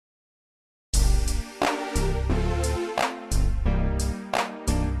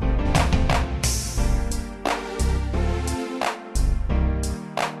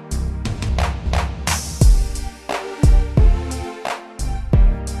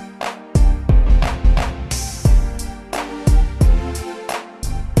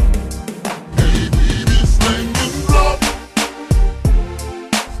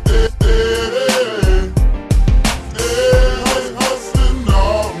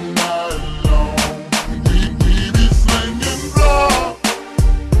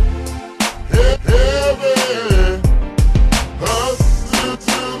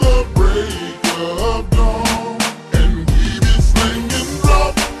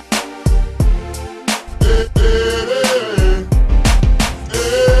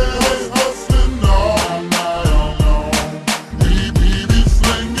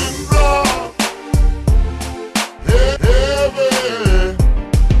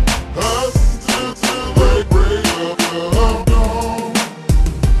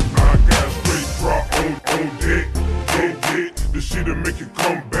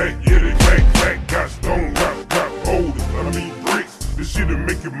shit'll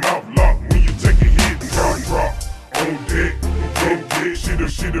make your mouth lock when you take a hit. Drop on deck, come get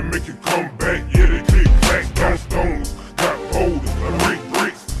shit'll make you come back. Yeah, they click clack, got stones, got boulders,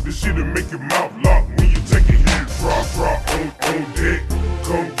 bricks. This shit'll make your mouth lock when you take a hit. Drop on deck,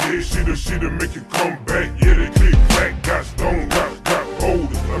 come get shit'll make you come back. Yeah, they click clack, got stones, got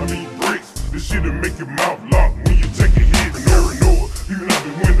boulders, bricks. This shit'll make your mouth lock when you take a hit. Ignore it, you out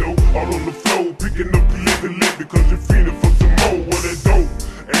the window, all on the floor, picking up the lick because you're feeling for some more. What that dope,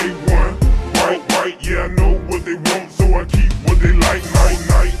 A1, right, yeah, I know what they want, so I keep what they like.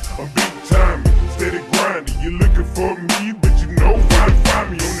 Night, I'm big time, steady grinding. You looking for me, but you know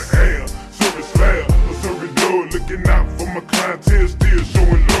find me on the air. Service slab, or serving door, looking out for my clientele, still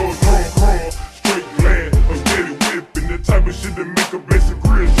showing love. Chrome, straight glad, I'm steady whipping the type of shit that make a basic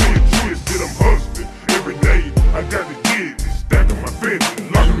career. Shit, I'm hustling every day. I got to get it, stacking my fence,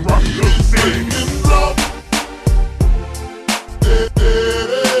 locking, rocking up the city.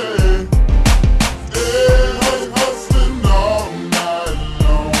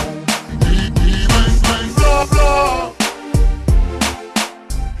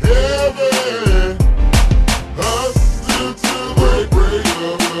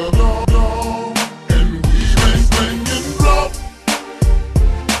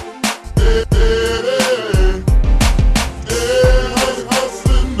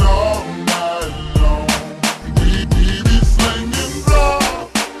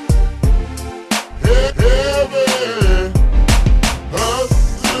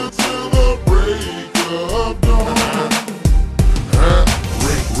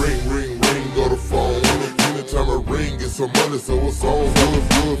 Some money, so it's on.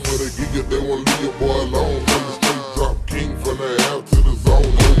 Good for the gig if they won't leave your boy alone. From the straight drop king from the out to the zone.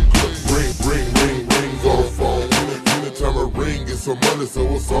 Ring, go the phone. Anytime I ring, get some money, so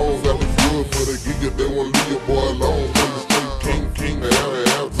it's on. That was good for the gig if they won't leave your boy alone. From the straight king the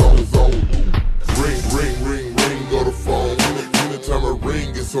out to the zone. Ring, go the phone. Anytime I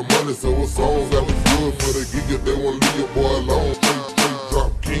ring, get some money, so it's on. That was good for the gig if they won't leave your boy alone. Straight drop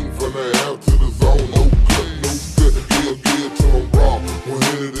king from the out to the zone. No good. Give to them raw. Won't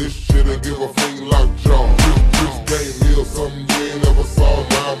hit this shit and give a thing like jaw. This game here, something you ain't never saw.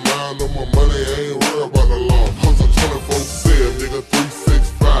 My mind on my money, I ain't worried about the law. Hustle 24/7, nigga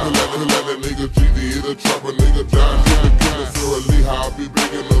 365. Let that nigga GD hit a trapper, nigga die. Give me Sarah Lee, how I be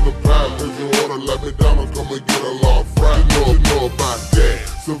begging another pie. Cause you order like McDonald's, come and get a lot fried. You know about that.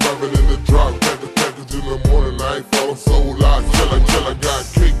 Surviving in the drop, package in the morning, I ain't falling so loud. Till I got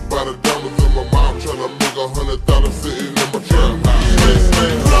kicked by the diamonds in my mouth, tryna make $100 sitting in my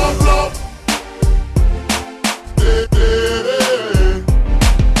trap.